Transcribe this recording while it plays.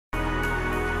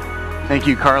Thank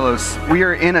you, Carlos. We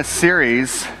are in a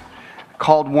series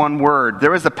called One Word.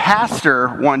 There was a pastor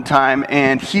one time,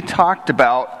 and he talked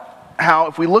about how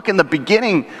if we look in the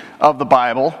beginning of the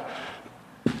Bible,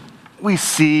 we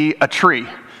see a tree.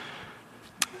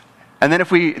 And then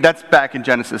that's back in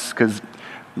Genesis, because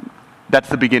that's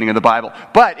the beginning of the Bible.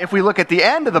 But if we look at the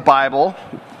end of the Bible,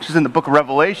 which is in the book of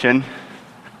Revelation,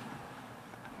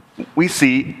 we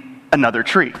see another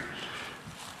tree.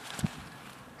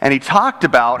 And he talked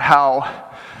about how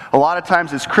a lot of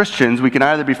times as Christians, we can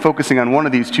either be focusing on one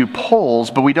of these two poles,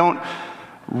 but we don't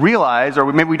realize,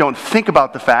 or maybe we don't think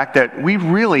about the fact that we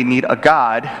really need a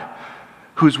God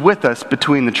who's with us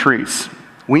between the trees.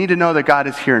 We need to know that God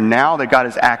is here now, that God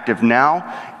is active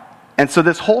now. And so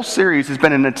this whole series has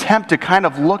been an attempt to kind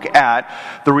of look at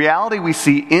the reality we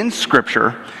see in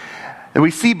Scripture, that we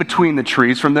see between the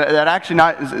trees, that actually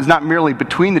is not merely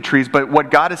between the trees, but what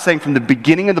God is saying from the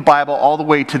beginning of the Bible all the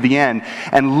way to the end,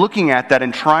 and looking at that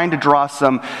and trying to draw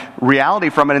some reality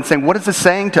from it and saying, what is this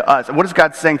saying to us? What is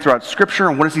God saying throughout Scripture,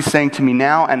 and what is He saying to me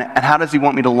now, and how does He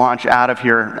want me to launch out of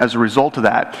here as a result of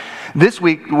that? This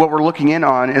week, what we're looking in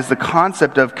on is the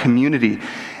concept of community.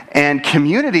 And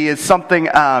community is something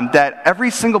that every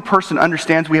single person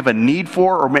understands we have a need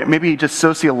for, or maybe just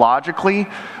sociologically,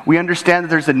 we understand that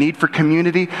there's a need for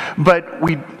community, but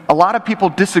a lot of people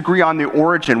disagree on the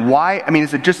origin. Why? I mean,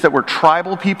 is it just that we're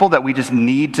tribal people, that we just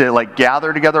need to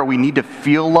gather together, or we need to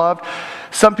feel loved?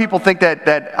 Some people think that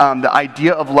the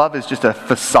idea of love is just a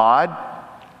facade.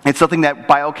 It's something that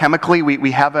biochemically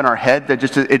we have in our head,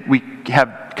 that we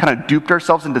have kind of duped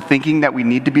ourselves into thinking that we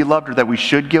need to be loved, or that we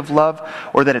should give love,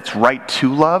 or that it's right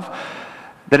to love.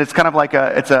 That it's kind of like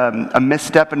a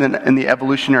misstep in the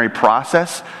evolutionary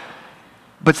process.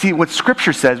 But see, what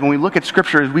Scripture says, when we look at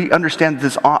Scripture, is we understand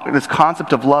this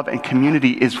concept of love and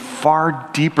community is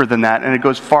far deeper than that, and it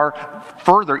goes far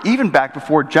further, even back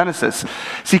before Genesis.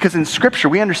 See, because in Scripture,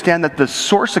 we understand that the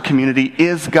source of community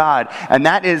is God, and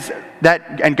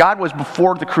and God was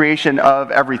before the creation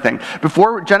of everything.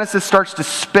 Before Genesis starts to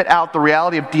spit out the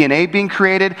reality of DNA being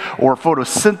created, or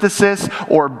photosynthesis,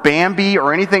 or Bambi,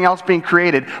 or anything else being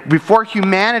created, before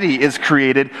humanity is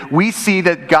created, we see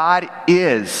that God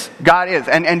is. God is.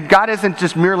 And God isn't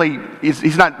just merely,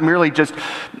 He's not merely just,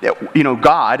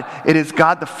 God. It is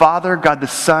God the Father, God the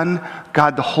Son,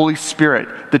 God the Holy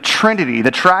Spirit. The Trinity,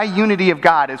 the triunity of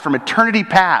God is from eternity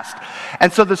past.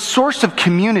 And so the source of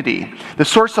community, the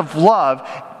source of love,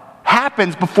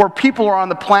 happens before people are on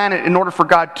the planet in order for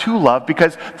God to love,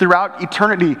 because throughout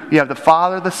eternity you have the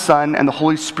Father, the Son, and the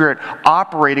Holy Spirit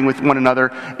operating with one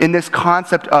another in this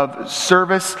concept of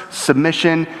service,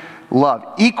 submission, love.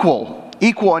 Equal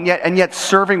and yet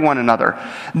serving one another.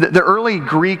 The early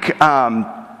Greek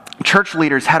church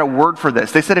leaders had a word for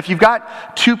this. They said if you've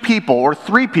got two people or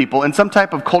three people in some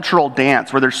type of cultural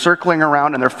dance where they're circling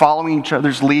around and they're following each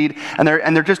other's lead and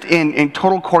they're just in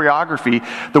total choreography,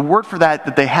 the word for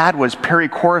that they had was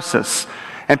perichoresis.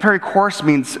 And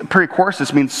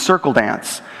perichoresis means circle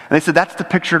dance. And they said that's the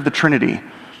picture of the Trinity.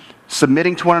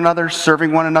 Submitting to one another,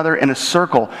 serving one another in a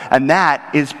circle. And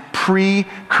that is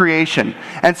pre-creation.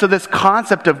 And so this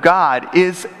concept of God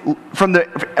is, from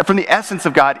the essence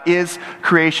of God, is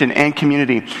creation and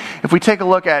community. If we take a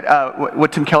look at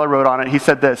what Tim Keller wrote on it, he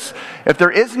said this: if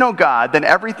there is no God, then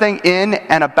everything in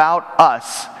and about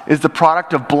us is the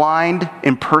product of blind,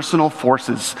 impersonal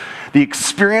forces. The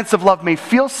experience of love may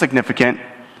feel significant,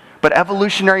 but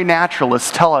evolutionary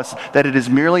naturalists tell us that it is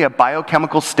merely a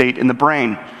biochemical state in the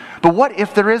brain. But what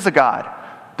if there is a God?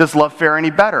 Does love fare any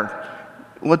better?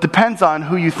 Well, it depends on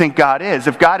who you think God is.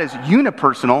 If God is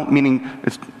unipersonal, meaning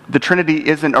the Trinity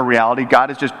isn't a reality,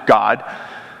 God is just God.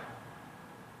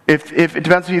 If it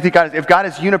depends on who you think God is. If God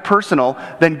is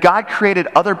unipersonal, then God created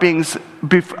other beings.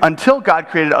 Until God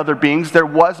created other beings, there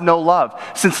was no love.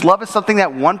 Since love is something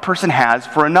that one person has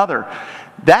for another.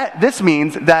 This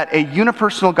means that a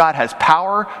unipersonal God has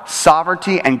power,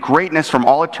 sovereignty, and greatness from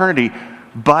all eternity,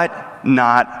 but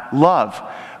not love.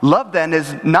 Love, then,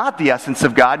 is not the essence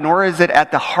of God, nor is it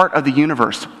at the heart of the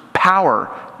universe.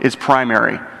 Power is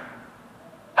primary.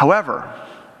 However,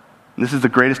 and this is the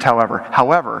greatest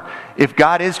however, if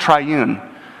God is triune,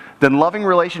 then loving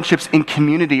relationships in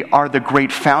community are the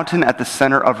great fountain at the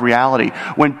center of reality.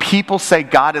 When people say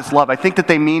God is love, I think that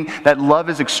they mean that love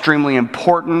is extremely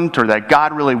important, or that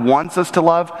God really wants us to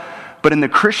love. But in the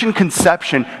Christian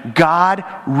conception, God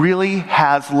really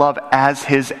has love as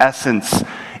His essence.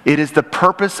 It is the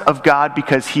purpose of God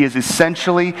because He is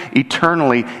essentially,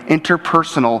 eternally,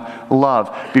 interpersonal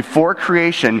love. Before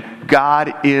creation,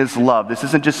 God is love. This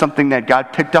isn't just something that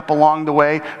God picked up along the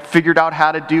way, figured out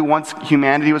how to do once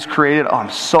humanity was created. Oh, I'm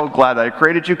so glad that I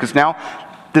created you, because now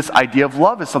this idea of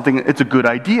love is something, it's a good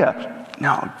idea.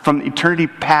 No, from eternity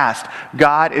past,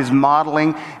 God is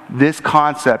modeling this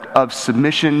concept of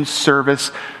submission,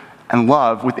 service, and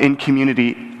love within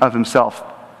community of himself.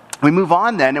 We move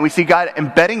on then, and we see God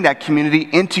embedding that community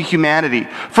into humanity.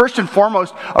 First and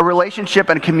foremost, a relationship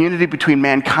and a community between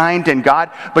mankind and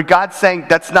God. But God's saying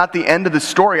that's not the end of the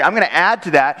story. I'm going to add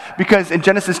to that, because in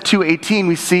Genesis 2:18,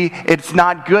 we see it's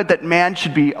not good that man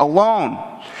should be alone.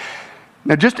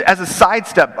 Now, just as a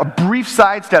sidestep, a brief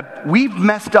sidestep, we've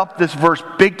messed up this verse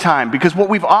big time, because what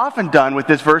we've often done with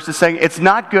this verse is saying it's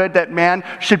not good that man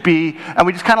should be, and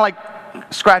we just kind of like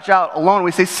scratch out alone.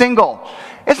 We say single.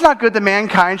 It's not good that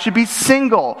mankind should be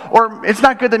single, or it's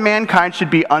not good that mankind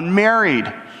should be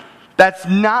unmarried. That's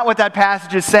not what that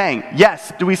passage is saying.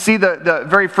 Yes, do we see the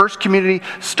very first community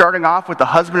starting off with the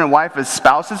husband and wife as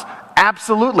spouses?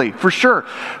 Absolutely, for sure.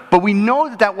 But we know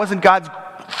that that wasn't God's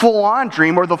full-on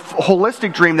dream or the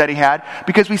holistic dream that he had,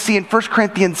 because we see in 1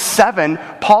 Corinthians 7,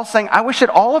 Paul saying, I wish that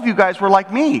all of you guys were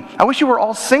like me. I wish you were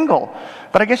all single.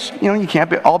 But I guess, you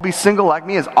can't all be single like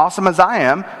me, as awesome as I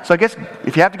am. So I guess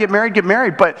if you have to get married, get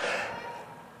married. But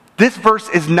this verse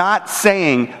is not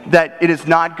saying that it is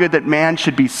not good that man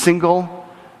should be single.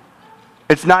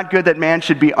 It's not good that man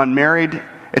should be unmarried.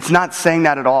 It's not saying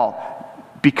that at all.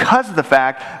 Because of the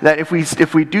fact that if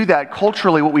we do that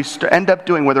culturally, what we end up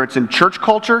doing, whether it's in church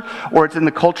culture or it's in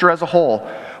the culture as a whole,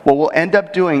 what we'll end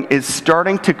up doing is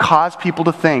starting to cause people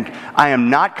to think, I am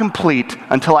not complete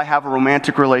until I have a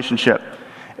romantic relationship.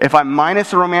 If I'm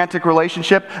minus a romantic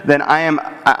relationship, then I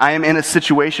am in a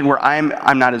situation where I'm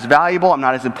not as valuable, I'm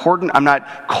not as important, I'm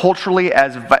not culturally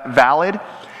as valid.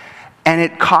 And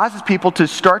it causes people to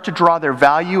start to draw their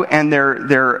value and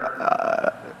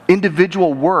their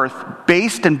individual worth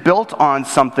based and built on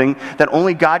something that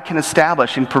only God can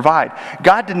establish and provide.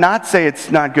 God did not say it's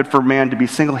not good for man to be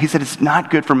single. He said it's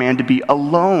not good for man to be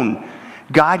alone.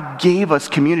 God gave us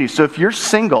community. So if you're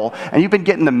single and you've been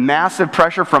getting the massive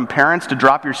pressure from parents to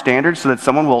drop your standards so that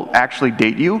someone will actually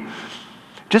date you,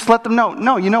 just let them know,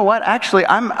 no, you know what? Actually,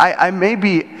 I may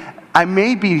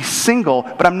be single,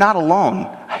 but I'm not alone.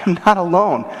 I'm not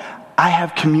alone. I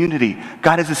have community.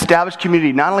 God has established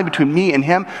community not only between me and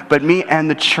him, but me and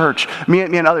the church, me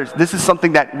and others. This is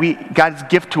something that God's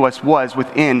gift to us was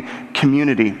within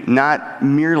community, not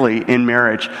merely in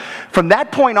marriage. From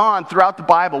that point on, throughout the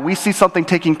Bible, we see something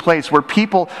taking place where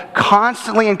people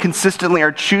constantly and consistently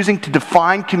are choosing to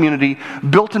define community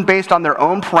built and based on their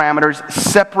own parameters,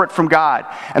 separate from God.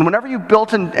 And whenever you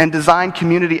built and design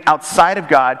community outside of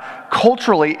God,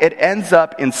 culturally, it ends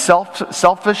up in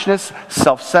selfishness,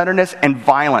 self-centeredness, and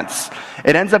violence.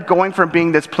 It ends up going from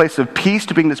being this place of peace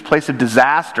to being this place of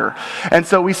disaster. And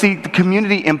so we see the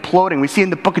community imploding. We see in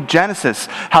the book of Genesis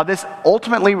how this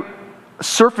ultimately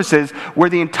surfaces where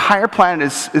the entire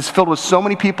planet is filled with so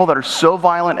many people that are so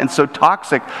violent and so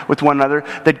toxic with one another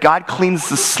that God cleans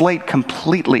the slate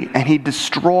completely and he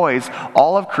destroys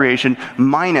all of creation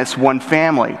minus one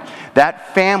family.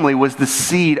 That family was the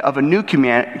seed of a new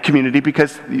community,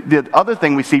 because the other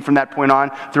thing we see from that point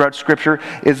on throughout Scripture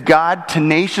is God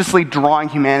tenaciously drawing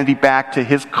humanity back to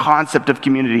his concept of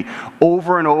community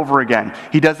over and over again.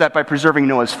 He does that by preserving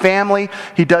Noah's family.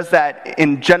 He does that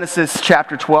in Genesis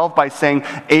chapter 12 by saying,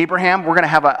 Abraham, we're going to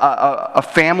have a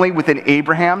family within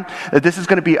Abraham. That this is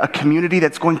going to be a community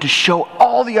that's going to show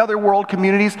all the other world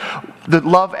communities the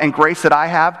love and grace that I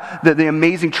have, the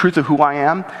amazing truth of who I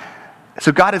am.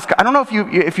 So God is, I don't know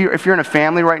if you're in a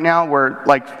family right now where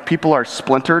like people are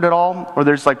splintered at all, or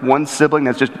there's like one sibling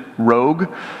that's just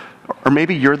rogue, or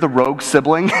maybe you're the rogue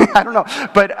sibling. I don't know.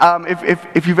 But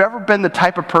if you've ever been the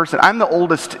type of person, I'm the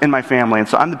oldest in my family, and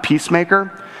so I'm the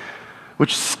peacemaker,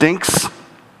 which stinks.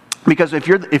 Because if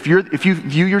you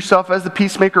view yourself as the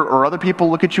peacemaker, or other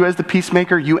people look at you as the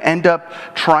peacemaker, you end up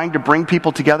trying to bring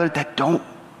people together that don't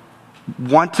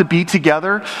want to be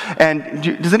together. And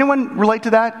does anyone relate to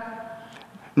that?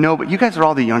 No, but you guys are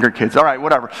all the younger kids. All right,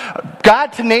 whatever. God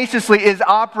tenaciously is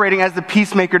operating as the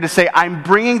peacemaker to say, I'm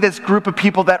bringing this group of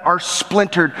people that are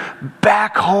splintered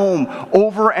back home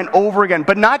over and over again.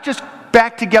 But not just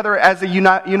back together as a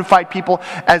unified people,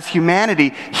 as humanity.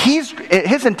 His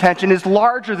intention is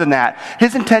larger than that.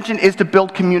 His intention is to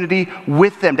build community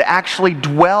with them, to actually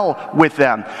dwell with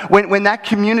them. When that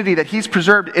community that he's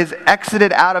preserved is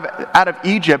exited out of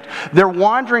Egypt, they're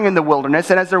wandering in the wilderness,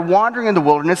 and as they're wandering in the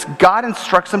wilderness, God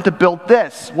instructs them to build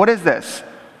this. What is this?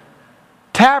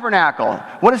 Tabernacle.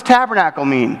 What does tabernacle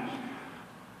mean?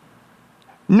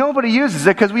 Nobody uses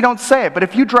it because we don't say it. But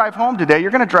if you drive home today,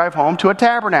 you're going to drive home to a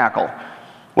tabernacle.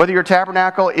 Whether your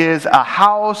tabernacle is a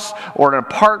house or an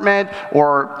apartment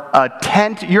or a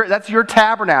tent, that's your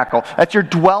tabernacle. That's your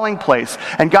dwelling place.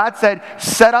 And God said,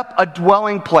 set up a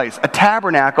dwelling place, a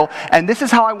tabernacle, and this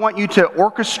is how I want you to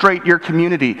orchestrate your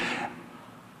community.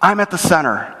 I'm at the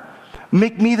center.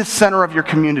 Make me the center of your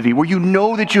community, where you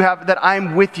know that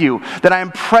I'm with you, that I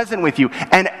am present with you.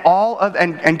 And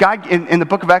God in the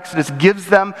book of Exodus gives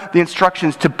them the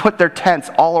instructions to put their tents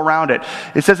all around it.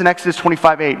 It says in Exodus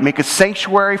 25:8, make a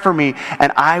sanctuary for me,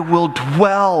 and I will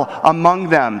dwell among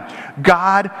them.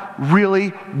 God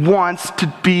really wants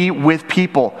to be with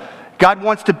people. God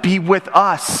wants to be with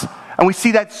us. And we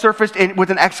see that surfaced with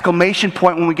an exclamation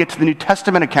point when we get to the New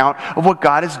Testament account of what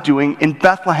God is doing in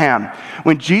Bethlehem.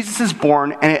 When Jesus is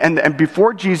born, and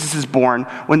before Jesus is born,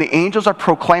 when the angels are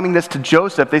proclaiming this to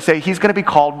Joseph, they say he's going to be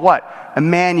called what?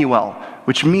 Emmanuel,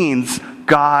 which means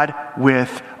God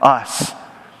with us.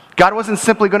 God wasn't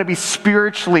simply going to be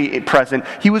spiritually present.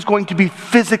 He was going to be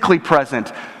physically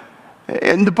present.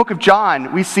 In the book of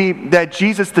John, we see that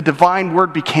Jesus, the divine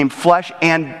word, became flesh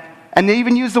and they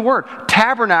even use the word,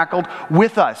 tabernacled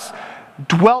with us,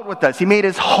 dwelt with us. He made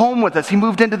his home with us. He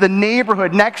moved into the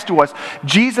neighborhood next to us.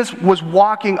 Jesus was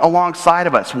walking alongside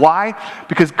of us. Why?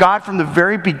 Because God from the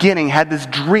very beginning had this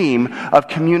dream of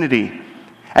community.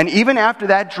 And even after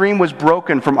that dream was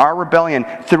broken from our rebellion,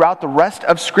 throughout the rest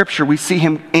of Scripture, we see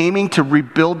him aiming to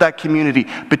rebuild that community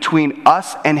between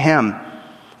us and him.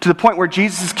 To the point where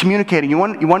Jesus is communicating, you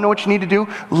want to know what you need to do?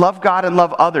 Love God and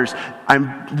love others.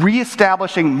 I'm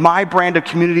reestablishing my brand of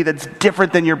community that's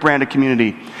different than your brand of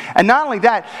community. And not only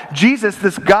that, Jesus,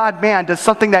 this God-man, does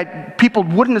something that people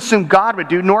wouldn't assume God would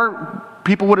do, nor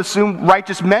people would assume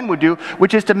righteous men would do,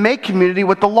 which is to make community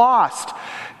with the lost.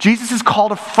 Jesus is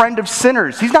called a friend of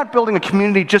sinners. He's not building a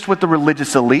community just with the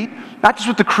religious elite, not just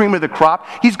with the cream of the crop.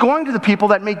 He's going to the people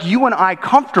that make you and I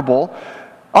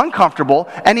uncomfortable,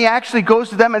 and he actually goes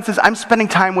to them and says, I'm spending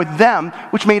time with them,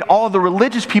 which made all of the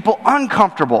religious people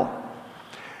uncomfortable.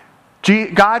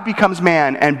 God becomes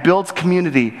man and builds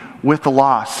community with the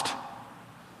lost.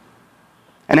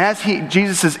 And as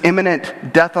Jesus'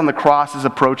 imminent death on the cross is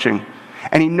approaching,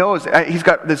 and he knows he's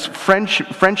got this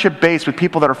friendship base with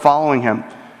people that are following him.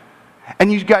 And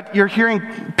you're hearing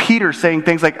Peter saying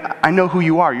things like, I know who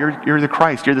you are. You're the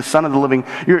Christ. You're the Son of the living.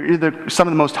 You're the Son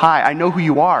of the Most High. I know who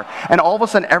you are. And all of a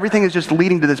sudden, everything is just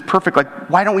leading to this perfect,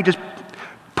 why don't we just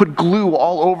put glue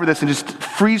all over this and just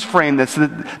freeze frame this so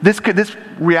that this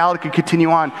reality could continue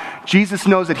on? Jesus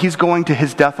knows that he's going to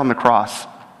his death on the cross.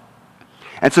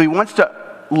 And so he wants to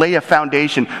lay a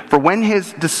foundation for when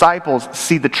his disciples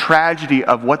see the tragedy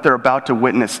of what they're about to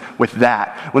witness with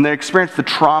that, when they experience the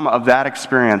trauma of that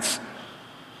experience.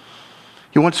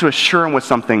 He wants to assure them with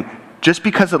something. Just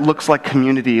because it looks like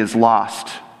community is lost,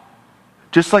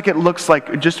 just when it looks like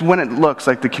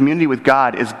the community with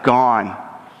God is gone,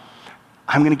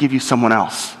 I'm going to give you someone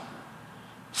else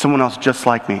just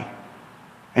like me.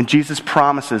 And Jesus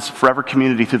promises forever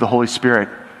community through the Holy Spirit.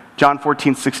 John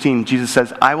 14:16, Jesus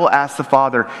says, I will ask the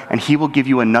Father, and he will give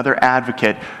you another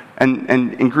advocate. And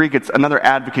in Greek, it's another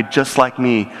advocate just like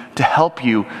me to help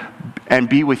you and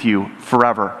be with you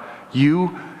forever.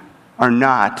 You are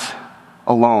not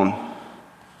alone.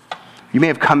 You may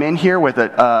have come in here with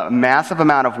a massive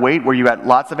amount of weight where you had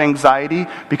lots of anxiety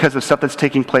because of stuff that's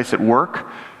taking place at work.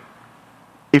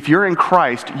 If you're in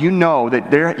Christ, you know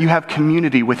that you have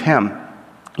community with him.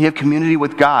 You have community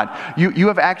with God. You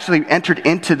have actually entered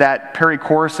into that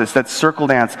perichoresis, that circle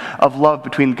dance of love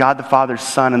between God the Father,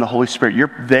 Son, and the Holy Spirit.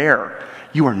 You're there.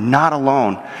 You are not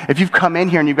alone. If you've come in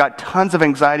here and you've got tons of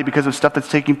anxiety because of stuff that's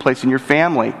taking place in your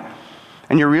family,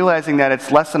 and you're realizing that it's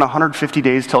less than 150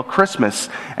 days till Christmas,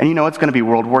 and you know it's going to be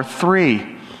World War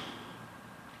III,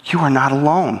 you are not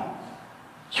alone.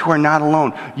 You are not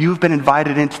alone. You've been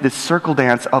invited into this circle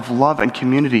dance of love and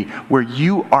community where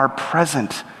you are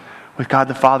present with God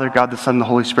the Father, God the Son, and the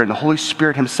Holy Spirit. And the Holy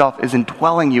Spirit himself is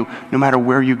indwelling you no matter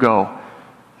where you go.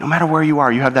 No matter where you are,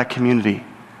 you have that community.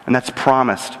 And that's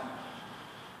promised.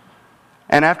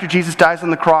 And after Jesus dies on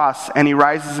the cross and he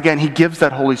rises again, he gives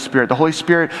that Holy Spirit. The Holy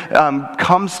Spirit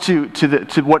comes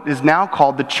to what is now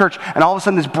called the church. And all of a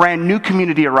sudden this brand new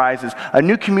community arises. A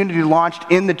new community launched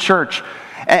in the church.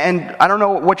 And I don't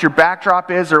know what your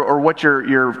backdrop is or what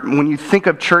your when you think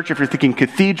of church, if you're thinking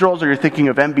cathedrals or you're thinking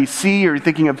of NBC or you're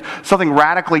thinking of something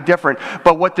radically different.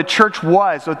 But what the church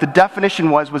was, what the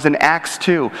definition was in Acts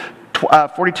 2,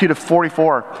 42 to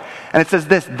 44. And it says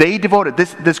this, they devoted,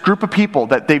 this group of people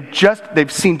that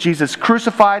they've seen Jesus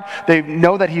crucified, they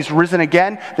know that he's risen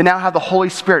again, they now have the Holy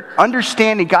Spirit,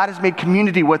 understanding God has made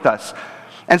community with us.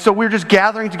 And so we're just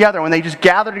gathering together. When they just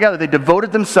gathered together, they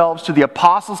devoted themselves to the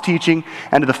apostles' teaching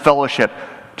and to the fellowship,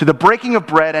 to the breaking of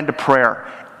bread and to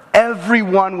prayer.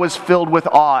 Everyone was filled with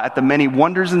awe at the many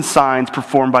wonders and signs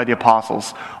performed by the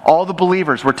apostles. All the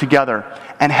believers were together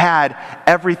and had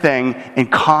everything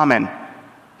in common.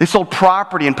 They sold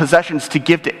property and possessions to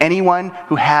give to anyone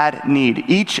who had need.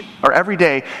 Each or every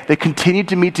day, they continued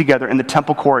to meet together in the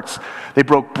temple courts. They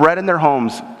broke bread in their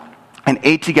homes and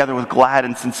ate together with glad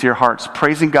and sincere hearts,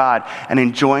 praising God and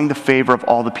enjoying the favor of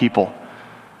all the people.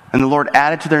 And the Lord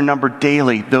added to their number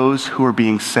daily those who were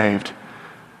being saved.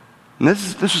 And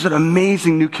this was an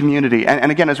amazing new community. And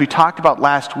again, as we talked about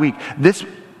last week, this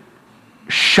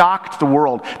shocked the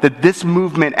world that this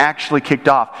movement actually kicked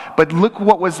off. But look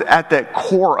what was at the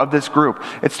core of this group.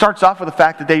 It starts off with the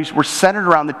fact that they were centered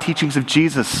around the teachings of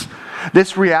Jesus.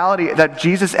 This reality that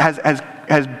Jesus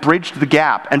has bridged the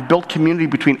gap and built community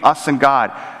between us and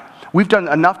God. We've done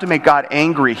enough to make God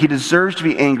angry. He deserves to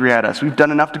be angry at us. We've done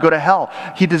enough to go to hell.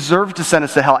 He deserves to send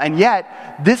us to hell. And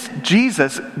yet, this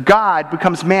Jesus, God,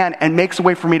 becomes man and makes a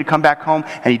way for me to come back home.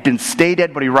 And he didn't stay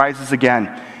dead, but he rises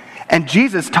again. And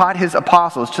Jesus taught his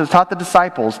apostles, taught the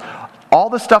disciples, all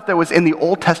the stuff that was in the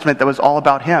Old Testament that was all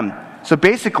about him. So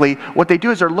basically, what they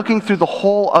do is they're looking through the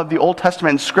whole of the Old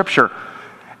Testament and Scripture.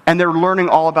 And they're learning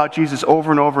all about Jesus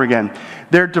over and over again.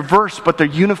 They're diverse, but they're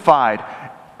unified.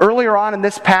 Earlier on in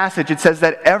this passage, it says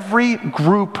that every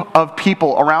group of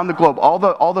people around the globe,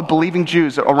 all the believing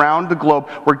Jews around the globe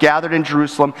were gathered in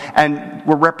Jerusalem and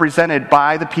were represented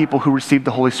by the people who received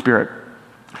the Holy Spirit.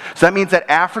 So that means that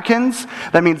Africans,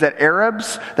 that means that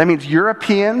Arabs, that means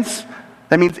Europeans,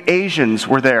 that means Asians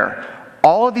were there.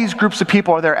 All of these groups of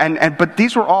people are there, but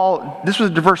this was a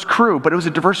diverse crew, but it was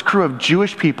a diverse crew of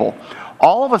Jewish people.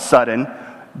 All of a sudden,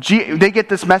 they get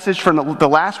this message from the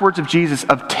last words of Jesus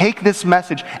of take this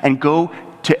message and go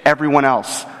to everyone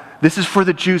else. This is for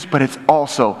the Jews, but it's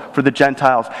also for the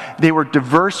Gentiles. They were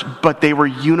diverse, but they were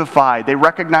unified. They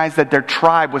recognized that their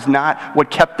tribe was not what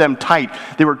kept them tight.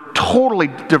 They were totally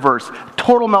diverse,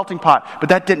 total melting pot, but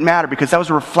that didn't matter because that was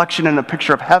a reflection and a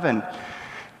picture of heaven.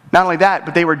 Not only that,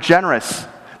 but they were generous.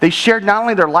 They shared not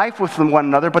only their life with one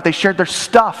another, but they shared their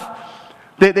stuff.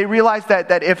 They realized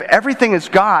that if everything is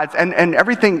God's and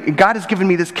everything, God has given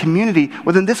me this community,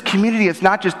 well then this community is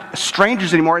not just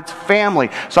strangers anymore, it's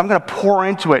family. So I'm going to pour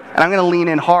into it and I'm going to lean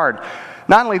in hard.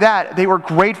 Not only that, they were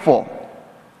grateful.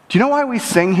 Do you know why we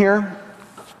sing here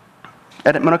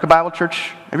at Manuka Bible Church?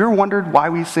 Have you ever wondered why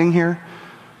we sing here?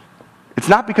 It's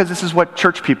not because this is what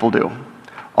church people do,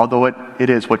 although it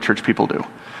is what church people do.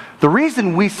 The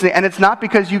reason we sing, and it's not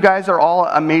because you guys are all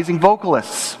amazing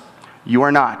vocalists. You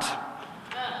are not.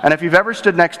 And if you've ever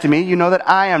stood next to me, you know that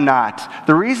I am not.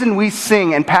 The reason we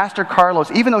sing, and Pastor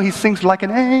Carlos, even though he sings like an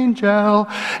angel,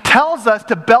 tells us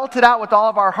to belt it out with all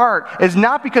of our heart, is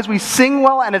not because we sing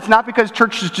well, and it's not because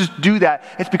churches just do that.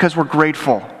 It's because we're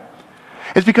grateful.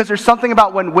 It's because there's something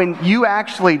about when you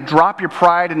actually drop your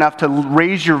pride enough to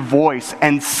raise your voice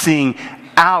and sing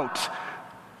out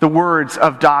the words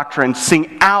of doctrine,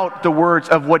 sing out the words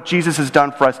of what Jesus has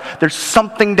done for us. There's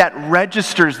something that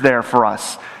registers there for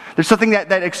us. There's something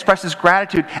that expresses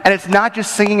gratitude. And it's not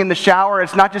just singing in the shower.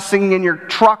 It's not just singing in your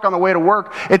truck on the way to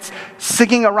work. It's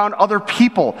singing around other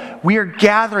people. We're a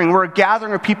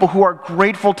gathering of people who are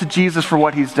grateful to Jesus for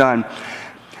what he's done.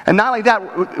 And not only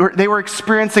that, they were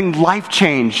experiencing life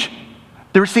change.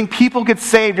 They were seeing people get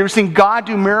saved. They were seeing God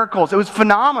do miracles. It was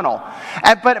phenomenal.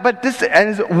 But this, and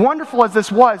as wonderful as this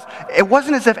was, it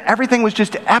wasn't as if everything was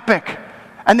just epic.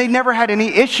 And they never had any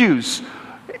issues.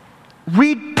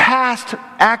 Read past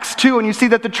Acts 2 and you see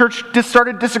that the church just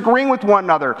started disagreeing with one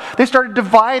another. They started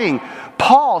dividing.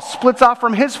 Paul splits off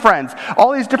from his friends.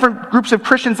 All these different groups of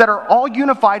Christians that are all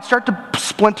unified start to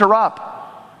splinter up.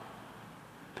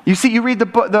 You read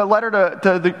the letter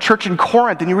to the church in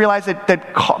Corinth and you realize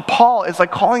that Paul is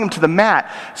like calling them to the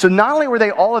mat. So not only were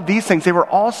they all of these things, they were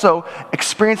also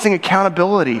experiencing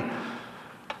accountability.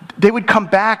 They would come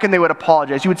back and they would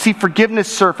apologize. You would see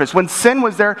forgiveness surface. When sin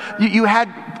was there, you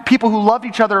had people who loved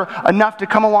each other enough to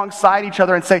come alongside each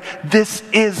other and say, this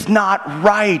is not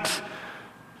right.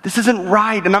 This isn't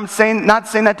right. And I'm not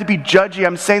saying that to be judgy.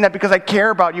 I'm saying that because I care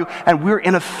about you and we're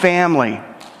in a family.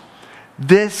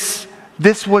 This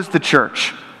was the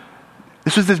church.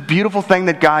 This was this beautiful thing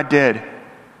that God did.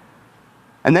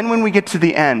 And then when we get to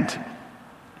the end,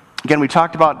 again, we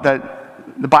talked about that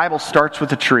the Bible starts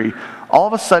with a tree. All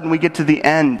of a sudden, we get to the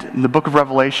end in the book of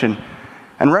Revelation.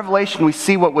 And Revelation, we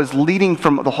see what was leading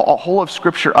from the whole of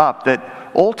Scripture up,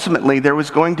 that ultimately there was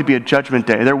going to be a judgment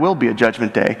day. There will be a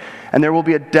judgment day. And there will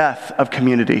be a death of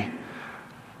community.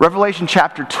 Revelation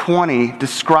chapter 20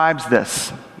 describes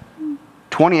this.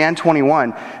 20 and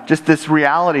 21, just this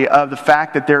reality of the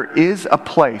fact that there is a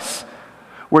place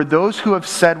where those who have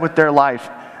said with their life,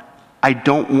 I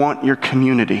don't want your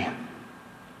community.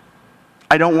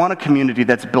 I don't want a community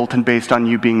that's built and based on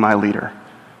you being my leader.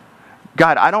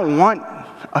 God, I don't want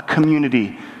a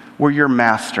community where you're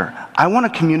master. I want a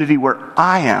community where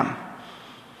I am.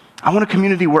 I want a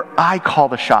community where I call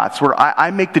the shots, where I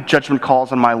make the judgment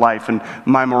calls on my life and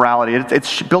my morality.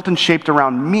 It's built and shaped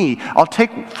around me. I'll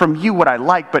take from you what I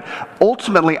like, but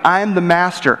ultimately I am the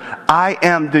master. I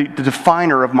am the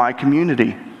definer of my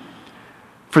community.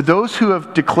 For those who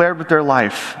have declared with their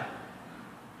life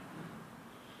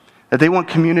that they want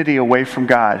community away from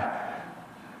God,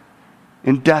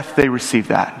 in death they receive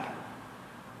that.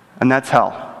 And that's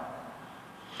hell.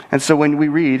 And so when we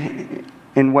read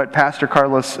in what Pastor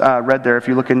Carlos read there, if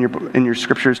you look in your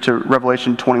scriptures to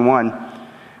Revelation 21,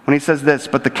 when he says this,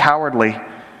 but the cowardly,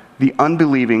 the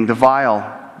unbelieving, the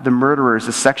vile, the murderers,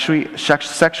 the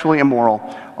sexually immoral,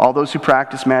 all those who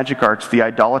practice magic arts, the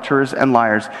idolaters and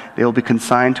liars, they will be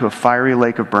consigned to a fiery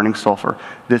lake of burning sulfur.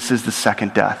 This is the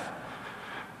second death.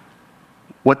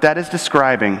 What that is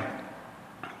describing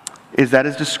is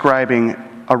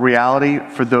a reality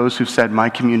for those who've said, my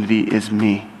community is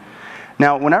me.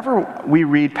 Now, whenever we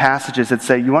read passages that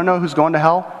say, you want to know who's going to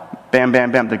hell? Bam,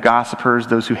 bam, bam. The gossipers,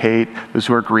 those who hate, those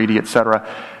who are greedy, etc.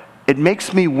 It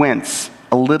makes me wince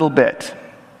a little bit.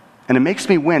 And it makes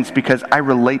me wince because I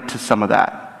relate to some of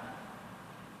that.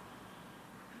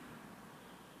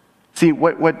 See,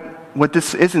 what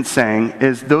this isn't saying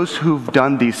is those who've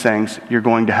done these things, you're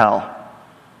going to hell.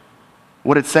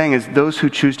 What it's saying is those who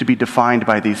choose to be defined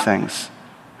by these things,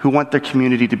 who want their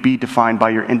community to be defined by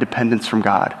your independence from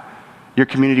God, your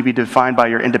community to be defined by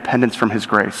your independence from His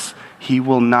grace. He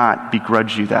will not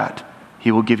begrudge you that.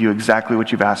 He will give you exactly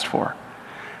what you've asked for.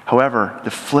 However,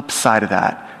 the flip side of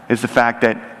that is the fact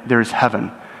that there is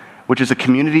heaven, which is a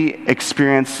community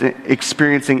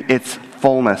experiencing its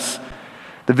fullness.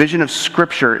 The vision of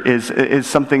Scripture is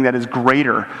something that is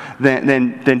greater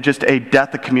than just a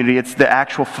death of community. It's the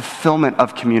actual fulfillment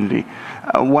of community.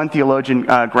 One theologian,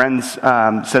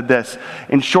 Grenz, said this: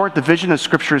 in short, the vision of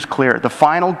Scripture is clear. The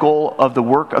final goal of the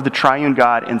work of the triune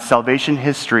God in salvation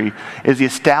history is the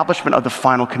establishment of the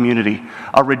final community,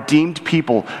 a redeemed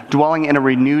people dwelling in a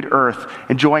renewed earth,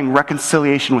 enjoying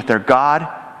reconciliation with their God,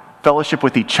 fellowship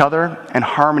with each other, and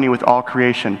harmony with all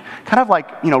creation. Kind of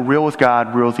like, real with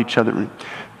God, real with each other.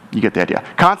 You get the idea.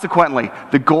 Consequently,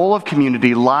 the goal of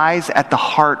community lies at the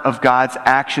heart of God's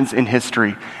actions in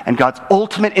history, and God's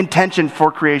ultimate intention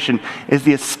for creation is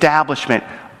the establishment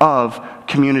of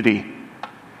community.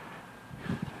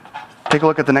 Take a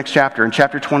look at the next chapter. In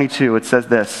chapter 22, it says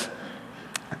this,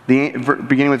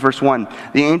 beginning with verse 1,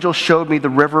 the angel showed me the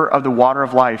river of the water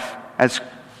of life, as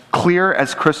clear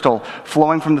as crystal,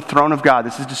 flowing from the throne of God.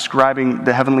 This is describing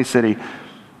the heavenly city.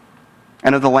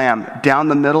 And of the Lamb. Down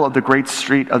the middle of the great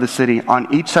street of the city,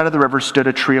 on each side of the river stood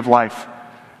a tree of life,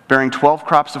 bearing 12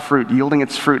 crops of fruit, yielding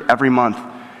its fruit every month.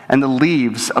 And the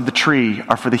leaves of the tree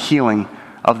are for the healing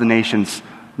of the nations.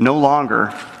 No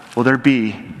longer will there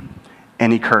be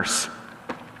any curse.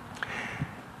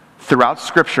 Throughout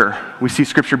Scripture, we see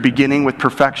Scripture beginning with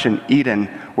perfection, Eden,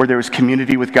 where there was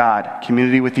community with God,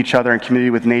 community with each other, and community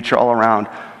with nature all around.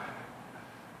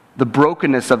 The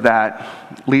brokenness of that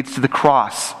leads to the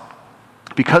cross.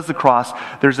 Because of the cross,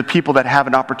 there's a people that have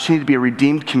an opportunity to be a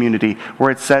redeemed community,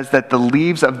 where it says that the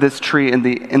leaves of this tree in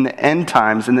the end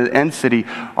times, in the end city,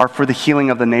 are for the healing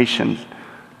of the nation.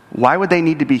 Why would they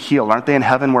need to be healed? Aren't they in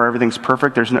heaven where everything's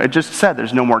perfect? It just said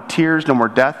there's no more tears, no more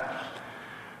death.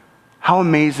 How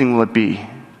amazing will it be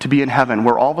to be in heaven,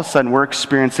 where all of a sudden we're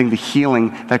experiencing the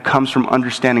healing that comes from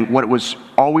understanding what it was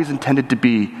always intended to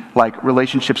be, like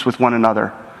relationships with one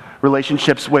another,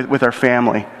 relationships with our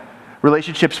family,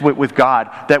 relationships with God,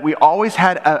 that we always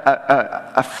had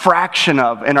a fraction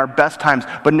of in our best times,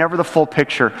 but never the full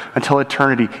picture until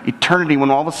eternity. Eternity,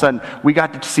 when all of a sudden we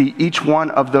got to see each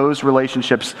one of those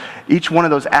relationships, each one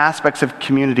of those aspects of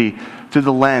community through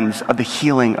the lens of the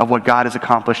healing of what God has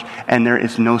accomplished, and there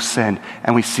is no sin.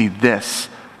 And we see this,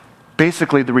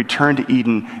 basically the return to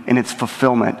Eden in its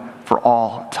fulfillment for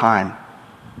all time.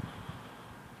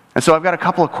 And so I've got a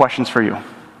couple of questions for you,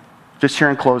 just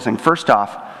here in closing. First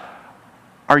off,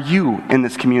 are you in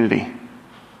this community?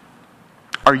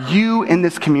 Are you in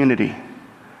this community?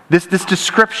 This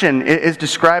description is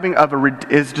describing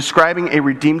a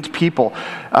redeemed people.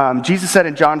 Jesus said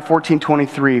in John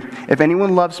 14:23, if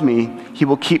anyone loves me, he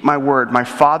will keep my word. My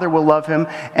Father will love him,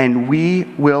 and we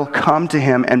will come to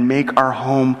him and make our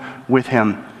home with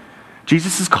him.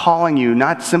 Jesus is calling you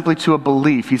not simply to a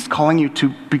belief. He's calling you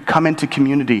to come into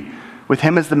community with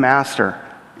him as the master.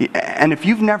 And if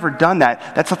you've never done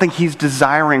that, that's something he's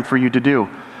desiring for you to do.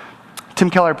 Tim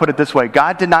Keller put it this way: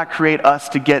 God did not create us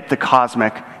to get the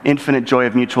cosmic, infinite joy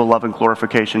of mutual love and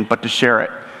glorification, but to share it.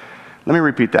 Let me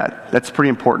repeat that. That's pretty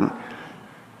important.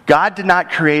 God did not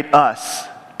create us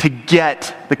to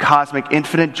get the cosmic,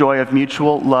 infinite joy of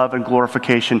mutual love and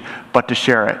glorification, but to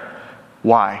share it.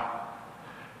 Why?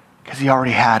 Because he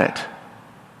already had it.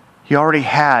 He already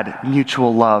had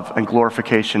mutual love and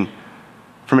glorification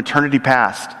from eternity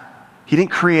past. He didn't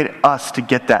create us to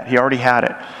get that. He already had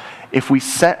it.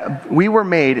 We were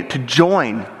made to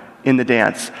join in the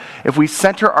dance. If we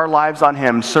center our lives on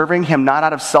him, serving him not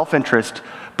out of self-interest,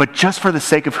 but just for the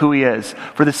sake of who he is,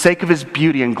 for the sake of his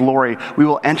beauty and glory, we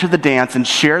will enter the dance and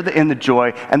share in the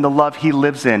joy and the love he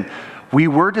lives in. We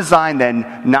were designed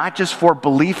then not just for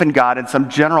belief in God in some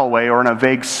general way or in a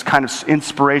vague kind of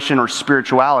inspiration or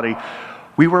spirituality.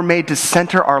 We were made to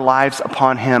center our lives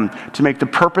upon him, to make the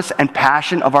purpose and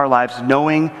passion of our lives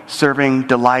knowing, serving,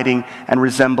 delighting, and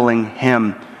resembling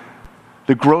him.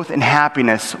 The growth and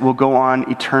happiness will go on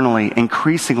eternally,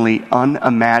 increasingly,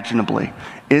 unimaginably.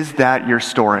 Is that your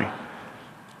story?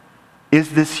 Is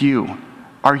this you?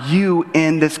 Are you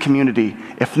in this community?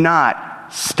 If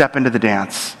not, step into the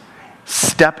dance.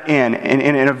 Step in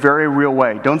a very real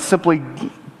way. Don't simply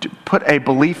put a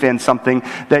belief in something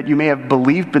that you may have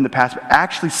believed in the past, but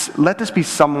actually let this be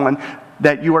someone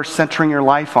that you are centering your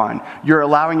life on. You're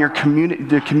allowing your community,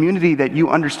 the community that you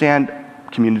understand,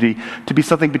 community, to be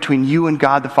something between you and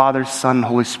God the Father, Son, and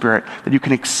Holy Spirit that you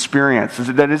can experience,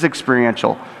 that is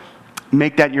experiential.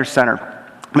 Make that your center.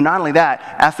 But not only that,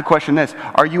 ask the question this: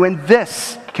 are you in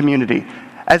this community?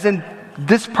 As in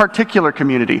this particular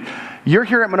community. You're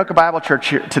here at Minooka Bible Church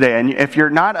here today, and if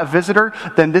you're not a visitor,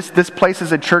 then this place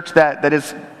is a church that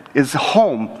is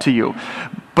home to you.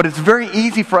 But it's very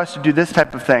easy for us to do this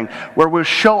type of thing, where we'll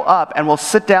show up and we'll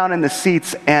sit down in the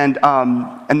seats, and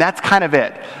that's kind of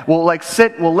it. We'll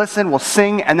sit, we'll listen, we'll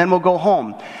sing, and then we'll go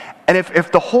home. And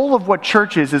if the whole of what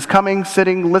church is coming,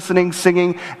 sitting, listening,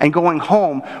 singing, and going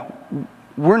home,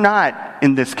 we're not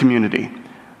in this community.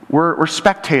 We're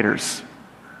spectators.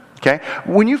 Okay?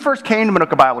 When you first came to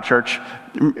Minooka Bible Church,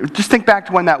 just think back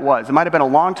to when that was. It might have been a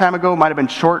long time ago, it might have been a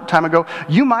short time ago.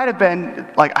 You might have been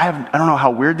like, I don't know how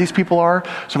weird these people are,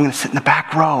 so I'm going to sit in the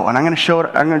back row, and I'm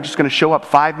just going to show up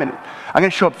 5 minutes. I'm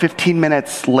going to show up 15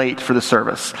 minutes late for the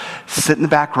service. Sit in the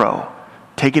back row,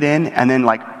 take it in, and then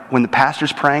when the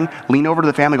pastor's praying, lean over to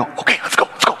the family, go, okay, let's go.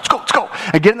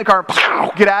 And get in the car,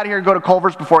 get out of here and go to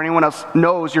Culver's before anyone else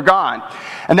knows you're gone.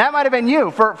 And that might have been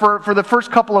you for the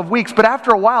first couple of weeks, but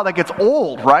after a while that gets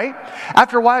old, right?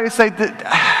 After a while you say,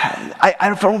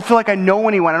 I don't feel like I know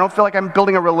anyone. I don't feel like I'm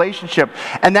building a relationship.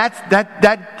 And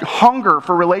that hunger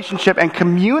for relationship and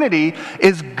community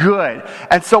is good.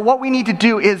 And so what we need to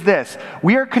do is this.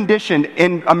 We are conditioned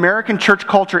in American church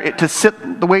culture to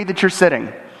sit the way that you're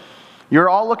sitting. You're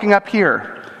all looking up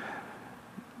here.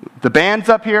 The band's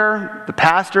up here, the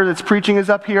pastor that's preaching is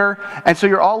up here, and so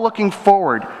you're all looking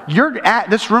forward.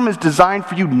 This room is designed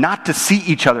for you not to see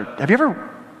each other. Have you ever,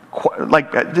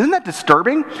 isn't that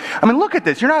disturbing? I mean, look at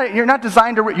this. You're not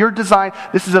designed to, you're designed,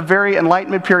 this is a very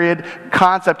Enlightenment period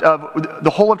concept of the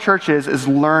whole of church is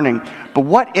learning. But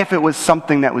what if it was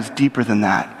something that was deeper than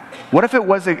that? What if it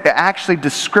was actually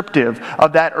descriptive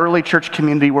of that early church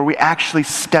community where we actually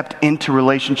stepped into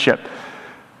relationship?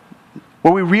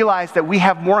 Where we realize that we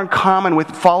have more in common with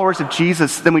followers of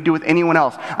Jesus than we do with anyone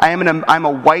else. I'm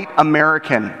a white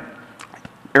American.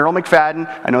 Errol McFadden,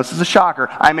 I know this is a shocker.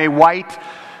 I'm a white,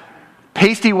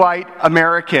 pasty white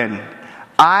American.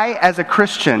 I, as a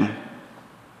Christian,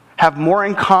 have more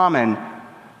in common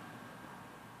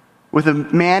with a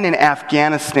man in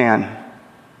Afghanistan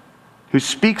who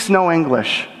speaks no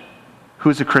English,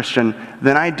 who's a Christian,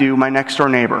 than I do my next door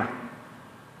neighbor.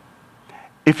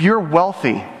 If you're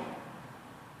wealthy,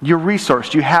 you're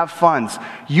resourced, you have funds.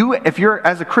 If you're,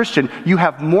 as a Christian, you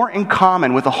have more in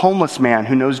common with a homeless man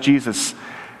who knows Jesus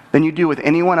than you do with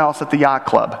anyone else at the yacht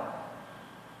club.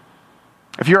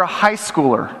 If you're a high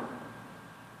schooler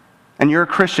and you're a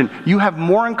Christian, you have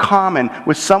more in common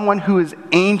with someone who is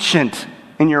ancient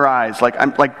in your eyes,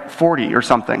 I'm like 40 or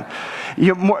something.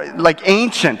 You're more like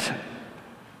ancient,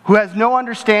 who has no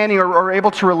understanding or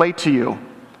able to relate to you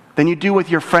than you do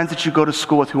with your friends that you go to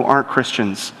school with who aren't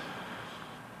Christians.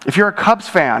 If you're a Cubs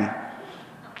fan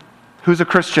who's a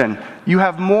Christian, you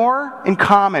have more in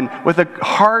common with a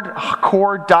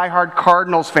hardcore, diehard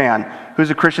Cardinals fan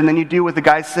who's a Christian than you do with the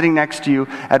guy sitting next to you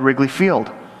at Wrigley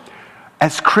Field.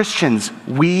 As Christians,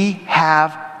 we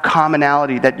have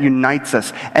commonality that unites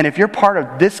us. And if you're part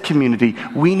of this community,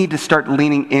 we need to start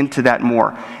leaning into that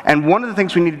more. And one of the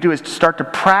things we need to do is to start to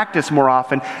practice more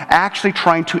often, actually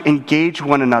trying to engage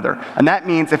one another. And that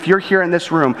means if you're here in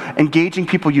this room, engaging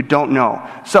people you don't know.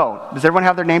 So, does everyone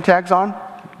have their name tags on?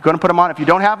 Go ahead and put them on. If you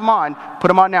don't have them on, put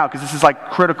them on now, because this is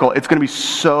like critical. It's going to be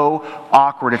so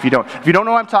awkward if you don't. If you don't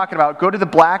know what I'm talking about, go to the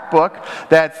black book.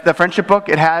 That's the friendship book.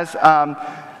 It has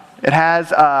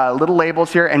little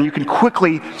labels here, and you can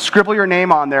quickly scribble your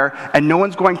name on there, and no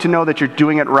one's going to know that you're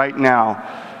doing it right now.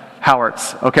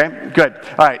 Howards, okay? Good.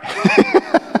 All right.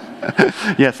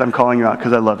 Yes, I'm calling you out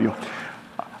because I love you.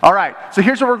 All right, so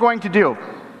here's what we're going to do.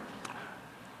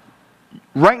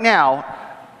 Right now,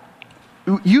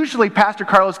 usually Pastor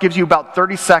Carlos gives you about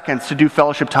 30 seconds to do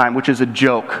fellowship time, which is a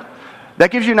joke.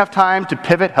 That gives you enough time to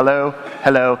pivot, hello,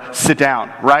 sit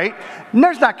down, right? And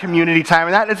there's not community time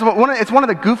in that. It's one of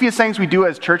the goofiest things we do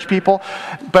as church people.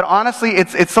 But honestly,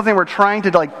 it's something we're trying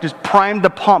to just prime the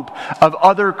pump of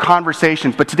other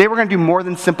conversations. But today we're going to do more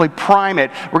than simply prime it.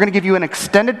 We're going to give you an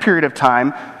extended period of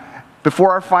time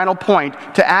before our final point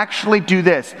to actually do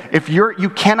this. You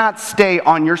cannot stay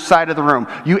on your side of the room.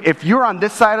 If you're on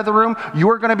this side of the room, you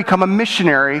are going to become a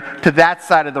missionary to that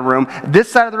side of the room.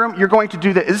 This side of the room, you're going to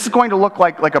do this. This is going to look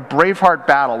like a Braveheart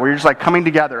battle where you're just coming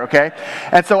together, okay?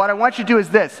 And so what I want you to do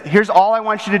is this. Here's all I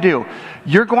want you to do.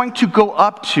 You're going to go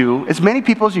up to as many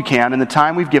people as you can in the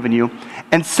time we've given you,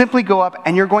 and simply go up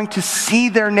and you're going to see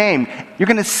their name. You're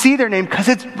going to see their name because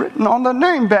it's written on the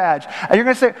name badge. And you're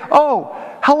going to say, oh,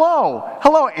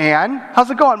 hello, Ann. How's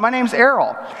it going? My name's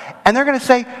Errol. And they're going to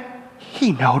say,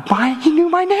 he knew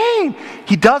my name.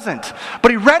 He doesn't,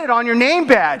 but he read it on your name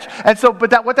badge. And so,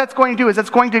 what that's going to do is that's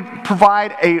going to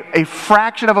provide a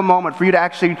fraction of a moment for you to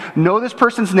actually know this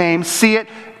person's name, see it,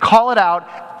 call it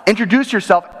out, introduce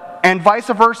yourself, and vice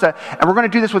versa. And we're going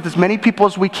to do this with as many people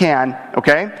as we can,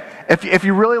 okay? If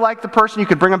you really like the person, you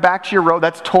can bring them back to your row.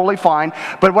 That's totally fine.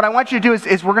 But what I want you to do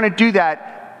is we're going to do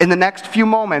that in the next few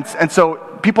moments. And so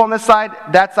people on this side,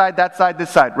 this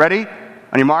side. Ready?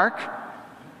 On your mark,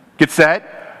 get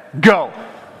set, go.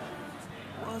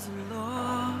 Wasn't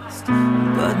lost,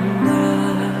 but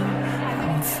now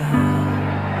I'm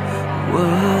found.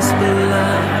 Was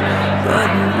blind,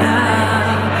 but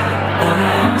now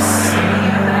I see.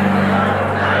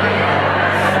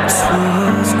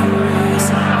 'Twas grace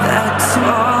that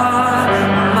taught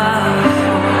my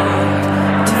heart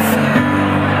to fear,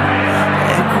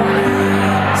 and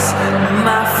grace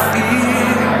my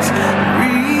fears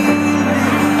relieved.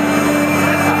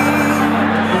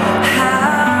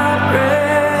 How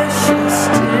precious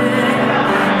did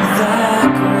that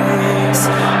grace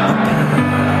appear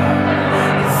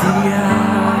the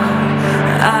hour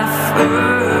I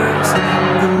first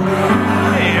believed.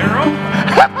 Hey, Errol.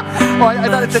 Oh, I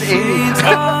thought it said Amy.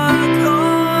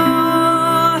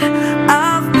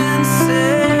 I've been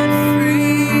set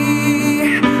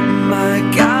free. My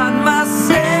God, my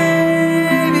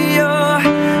Savior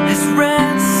has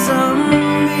ransomed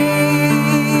me.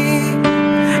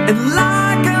 And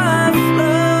like a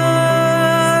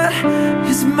flood,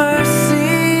 His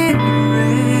mercy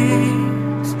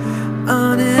reigns.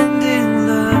 Unending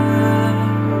love,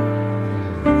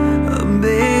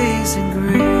 amazing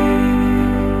grace.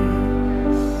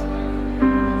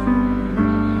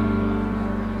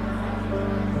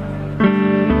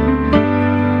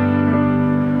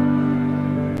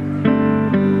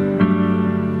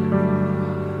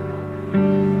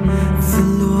 The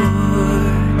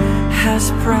Lord has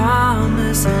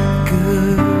promised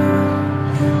good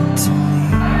to me.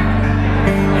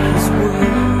 His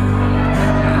word,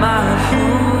 my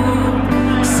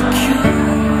hope secure.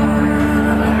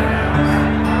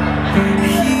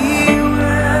 He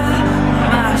will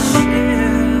my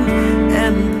shield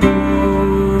and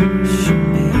portion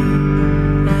me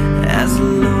as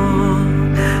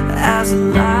long as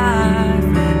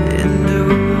life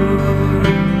endures.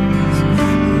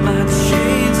 My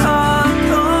chains are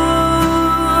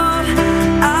gone,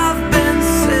 I've been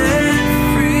set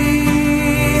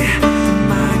free.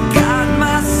 My God,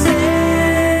 my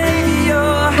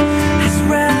Savior has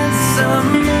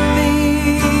ransomed me.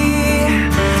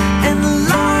 And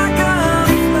like a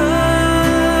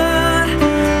flood,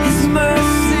 His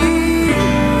mercy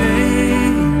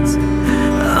reigns.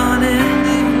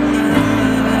 Unending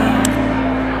love.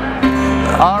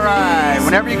 All right,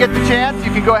 whenever you get the chance,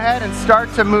 you can go ahead and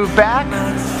start to move back.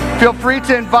 Feel free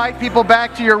to invite people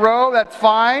back to your row, that's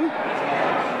fine.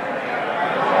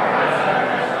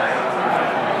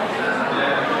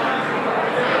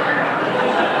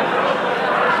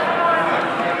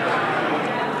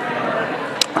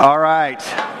 All right.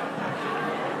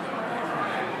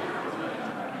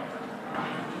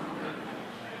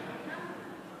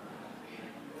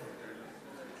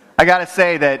 I got to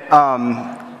say that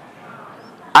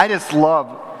I just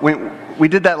love, we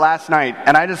did that last night,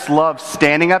 and I just love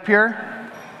standing up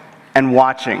here and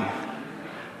watching.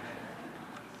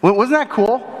 Wasn't that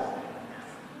cool?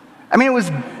 I mean, it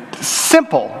was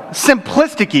simple,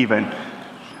 simplistic even,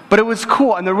 but it was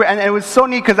cool, and it was so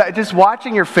neat because just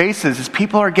watching your faces as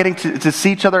people are getting to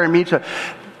see each other and meet each other.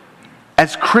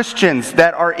 As Christians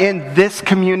that are in this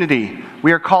community,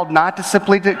 we are called not to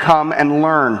simply to come and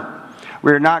learn.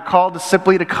 We are not called to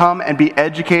simply to come and be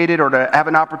educated or to have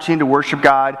an opportunity to worship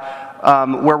God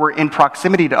where we're in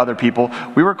proximity to other people.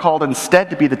 We were called instead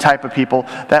to be the type of people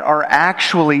that are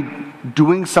actually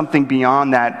doing something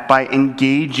beyond that by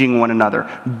engaging one another,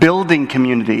 building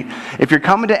community. If you're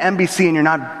coming to MBC and you're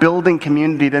not building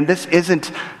community, then this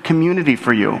isn't community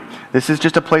for you. This is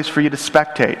just a place for you to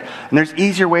spectate. And there's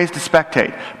easier ways to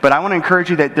spectate. But I want to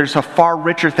encourage you that there's a far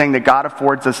richer thing that God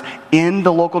affords us in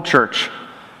the local church,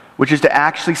 which is to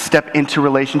actually step into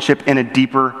relationship in a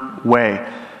deeper way.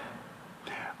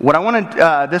 What I want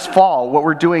to, this fall, what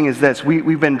we're doing is this.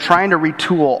 We've been trying to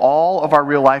retool all of our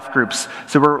real life groups.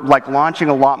 So we're launching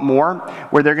a lot more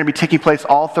where they're going to be taking place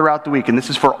all throughout the week. And this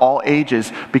is for all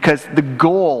ages because the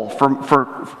goal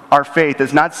for our faith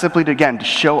is not simply to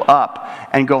show up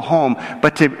and go home,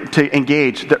 but to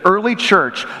engage. The early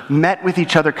church met with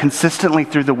each other consistently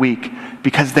through the week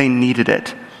because they needed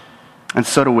it. And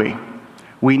so do we.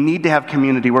 We need to have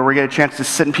community where we get a chance to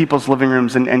sit in people's living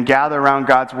rooms and gather around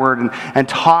God's Word and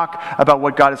talk about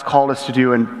what God has called us to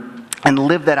do and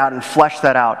live that out and flesh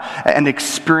that out and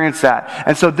experience that.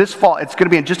 And so this fall, it's going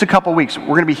to be in just a couple weeks. We're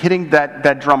going to be hitting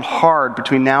that drum hard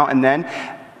between now and then.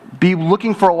 Be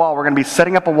looking for a wall. We're going to be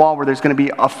setting up a wall where there's going to be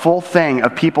a full thing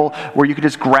of people where you could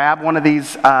just grab one of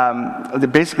these.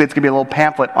 Basically, it's going to be a little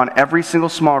pamphlet on every single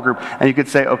small group, and you could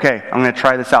say, okay, I'm going to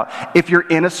try this out. If you're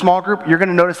in a small group, you're going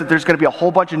to notice that there's going to be a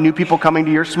whole bunch of new people coming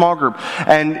to your small group,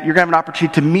 and you're going to have an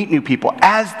opportunity to meet new people.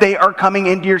 As they are coming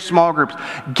into your small groups,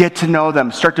 get to know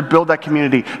them. Start to build that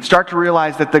community. Start to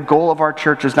realize that the goal of our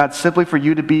church is not simply for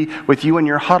you to be with you in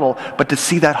your huddle, but to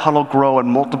see that huddle grow and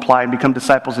multiply and become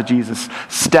disciples of Jesus.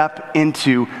 Step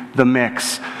into the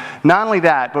mix. Not only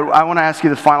that, but I want to ask you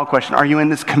the final question. Are you in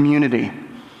this community?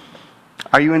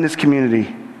 Are you in this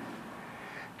community?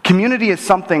 Community is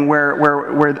something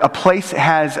where a place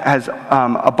has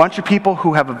a bunch of people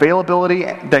who have availability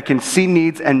that can see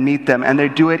needs and meet them, and they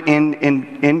do it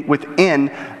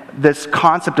within this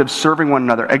concept of serving one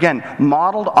another. Again,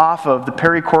 modeled off of the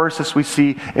perichoresis we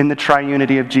see in the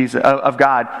triunity of Jesus, of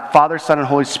God, Father, Son, and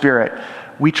Holy Spirit.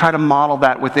 We try to model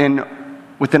that within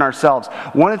ourselves.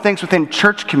 One of the things within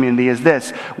church community is this.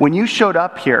 When you showed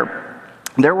up here,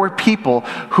 there were people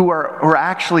who are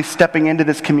actually stepping into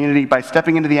this community by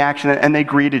stepping into the action, and they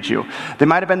greeted you. They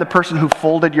might have been the person who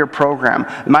folded your program.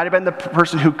 It might have been the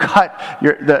person who cut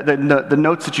the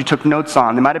notes that you took notes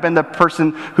on. They might have been the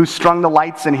person who strung the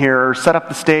lights in here or set up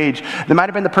the stage. They might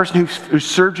have been the person who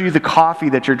served you the coffee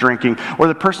that you're drinking, or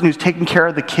the person who's taking care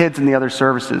of the kids in the other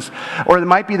services. Or it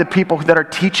might be the people that are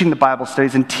teaching the Bible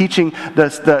studies and teaching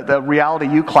the Reality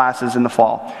U classes in the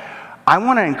fall. I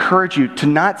want to encourage you to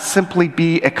not simply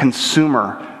be a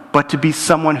consumer, but to be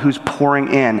someone who's pouring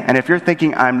in. And if you're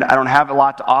thinking, I don't have a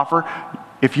lot to offer,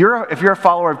 if you're a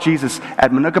follower of Jesus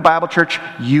at Manuka Bible Church,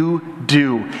 you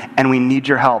do, and we need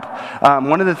your help.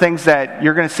 One of the things that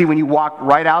you're going to see when you walk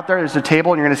right out there's a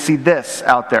table, and you're going to see this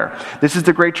out there. This is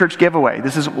the Great Church Giveaway.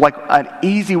 This is like an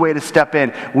easy way to step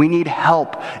in. We need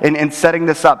help in setting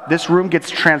this up. This room gets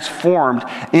transformed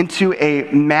into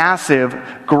a massive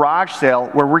garage sale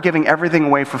where we're giving everything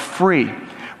away for free.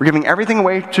 We're giving everything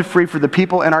away for free for the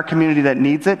people in our community that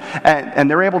needs it, and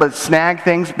they're able to snag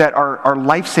things that are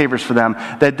lifesavers for them,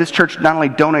 that this church not only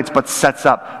donates but sets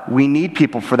up. We need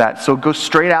people for that. So go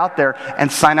straight out there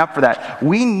and sign up for that.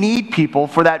 We need people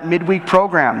for that midweek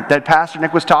program that Pastor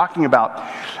Nick was talking about.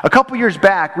 A couple years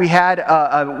back, we had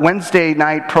a Wednesday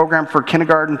night program for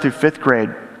kindergarten through 5th grade.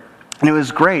 And it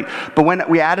was great. But when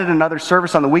we added another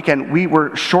service on the weekend, we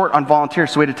were short on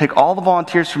volunteers. So we had to take all the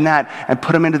volunteers from that and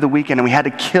put them into the weekend. And we had to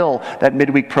kill that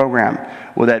midweek program.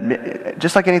 Well,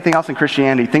 just like anything else in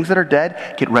Christianity, things that are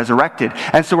dead get resurrected.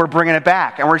 And so we're bringing it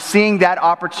back. And we're seeing that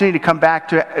opportunity to come back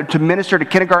to minister to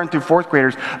kindergarten through 4th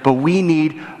graders. But we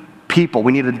need people.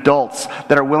 We need adults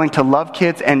that are willing to love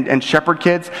kids and shepherd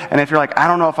kids. And if you're like, I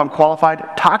don't know if I'm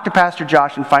qualified, talk to Pastor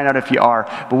Josh and find out if you are.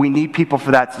 But we need people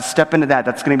for that. So step into that.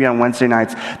 That's going to be on Wednesday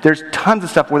nights. There's tons of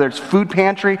stuff, whether it's food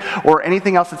pantry or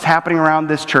anything else that's happening around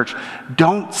this church.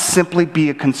 Don't simply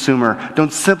be a consumer.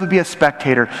 Don't simply be a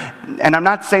spectator. And I'm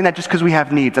not saying that just because we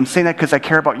have needs. I'm saying that because I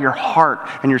care about your heart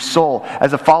and your soul.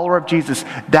 As a follower of Jesus,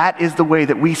 that is the way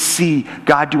that we see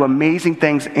God do amazing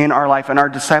things in our life, and our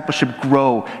discipleship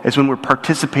grow is when we're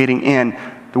participating in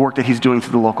the work that he's doing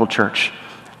through the local church.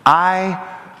 I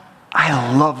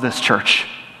love this church.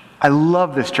 I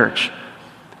love this church.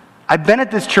 I've been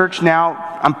at this church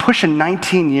now, I'm pushing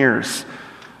 19 years.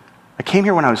 I came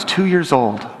here when I was 2 years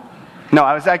old. No,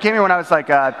 I came here when I was like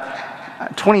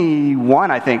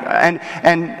 21, I think.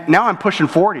 And now I'm pushing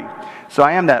 40. So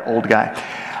I am that old guy.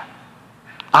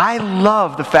 I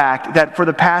love the fact that for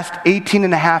the past 18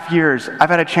 and a half years, I've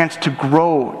had a chance to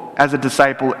grow as a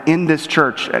disciple in this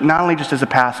church, not only just as a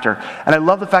pastor. And I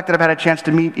love the fact that I've had a chance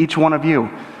to meet each one of you.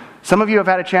 Some of you have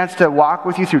had a chance to walk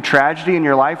with you through tragedy in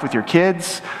your life, with your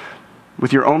kids,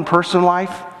 with your own personal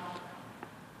life.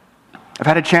 I've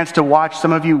had a chance to watch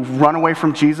some of you run away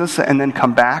from Jesus and then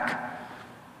come back.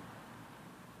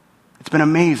 It's been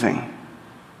amazing.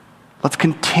 Let's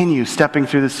continue stepping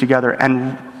through this together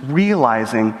and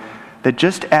realizing that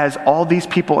just as all these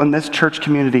people in this church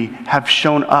community have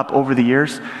shown up over the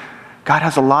years, God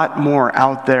has a lot more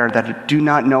out there that do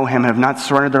not know him, have not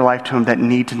surrendered their life to him, that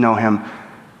need to know him,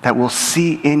 that we'll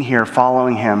see in here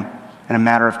following him in a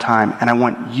matter of time. And I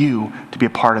want you to be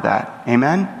a part of that.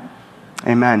 Amen?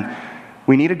 Amen.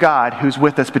 We need a God who's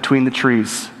with us between the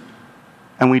trees.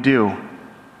 And we do.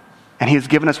 And he has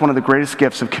given us one of the greatest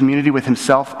gifts of community with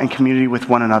himself and community with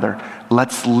one another.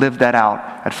 Let's live that out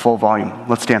at full volume.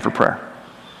 Let's stand for prayer.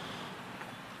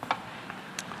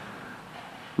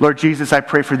 Lord Jesus, I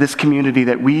pray for this community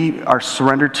that we are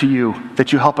surrendered to you,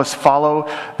 that you help us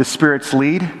follow the Spirit's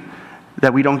lead,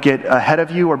 that we don't get ahead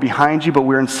of you or behind you, but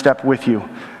we're in step with you.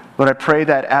 Lord, I pray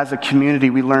that as a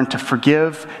community we learn to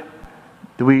forgive,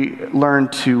 that we learn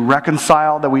to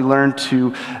reconcile, that we learn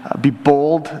to be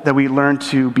bold, that we learn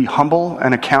to be humble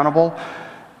and accountable,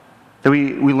 that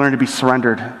we learn to be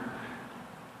surrendered.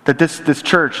 That this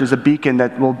church is a beacon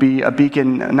that will be a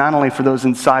beacon not only for those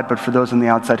inside, but for those on the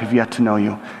outside who've yet to know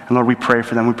you. And Lord, we pray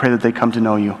for them. We pray that they come to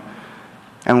know you.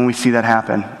 And when we see that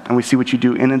happen, and we see what you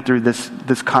do in and through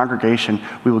this congregation,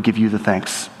 we will give you the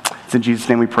thanks. It's in Jesus'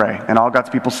 name we pray. And all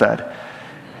God's people said,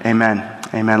 amen.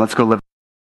 Amen. Let's go live.